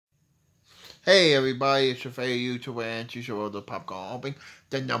Hey everybody, it's your favorite YouTuber and Show the Popcorn Hoping,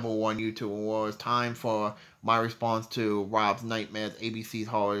 the #1 YouTuber War. Time for my response to Rob's Nightmares ABC's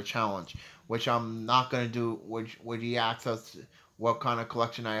Horror Challenge, which I'm not gonna do. Which he asks us what kind of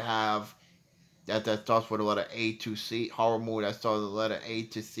collection I have that starts with the letter A to C. Horror movie that starts with the letter A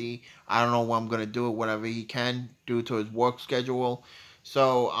to C. I don't know when I'm gonna do it. Whenever he can, due to his work schedule.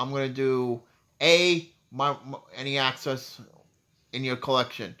 So I'm gonna do A. My any access in your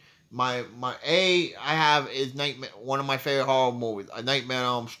collection. My A I have is Nightmare, one of my favorite horror movies, A Nightmare on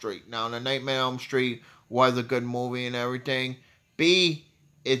Elm Street. Now, The Nightmare on Elm Street was a good movie and everything. B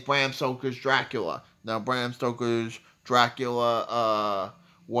is Bram Stoker's Dracula. Now, Bram Stoker's Dracula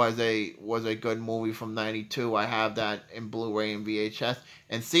was a good movie from '92. I have that in Blu-ray and VHS.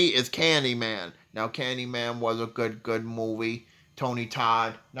 And C is Candyman. Now, Candyman was a good movie. Tony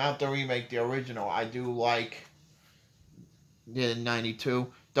Todd, not the remake, the original. I do like in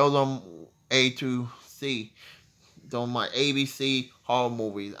 '92. Those are A to C. Those are my ABC horror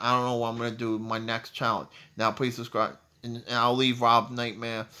movies. I don't know what I'm gonna do in my next challenge. Now, please subscribe, and I'll leave Rob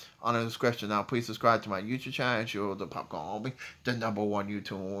Nightmare on the description. Now, please subscribe to my YouTube channel and show the Popcorn Hobby, the #1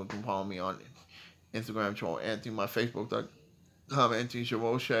 YouTuber. You can follow me on Instagram, channel, Anthony, my Facebook. Anthony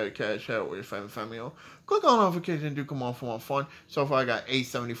Chavot, share it, share it with your friend and family. Click on notification to come on for more fun. So far, I got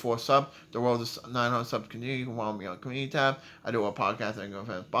 874 subs. The road to 900 subs continue. You can follow me on community tab. I do a podcast and go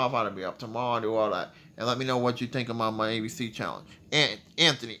for Spotify to be up tomorrow. I do all that. And let me know what you think about my ABC challenge. And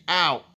Anthony, out.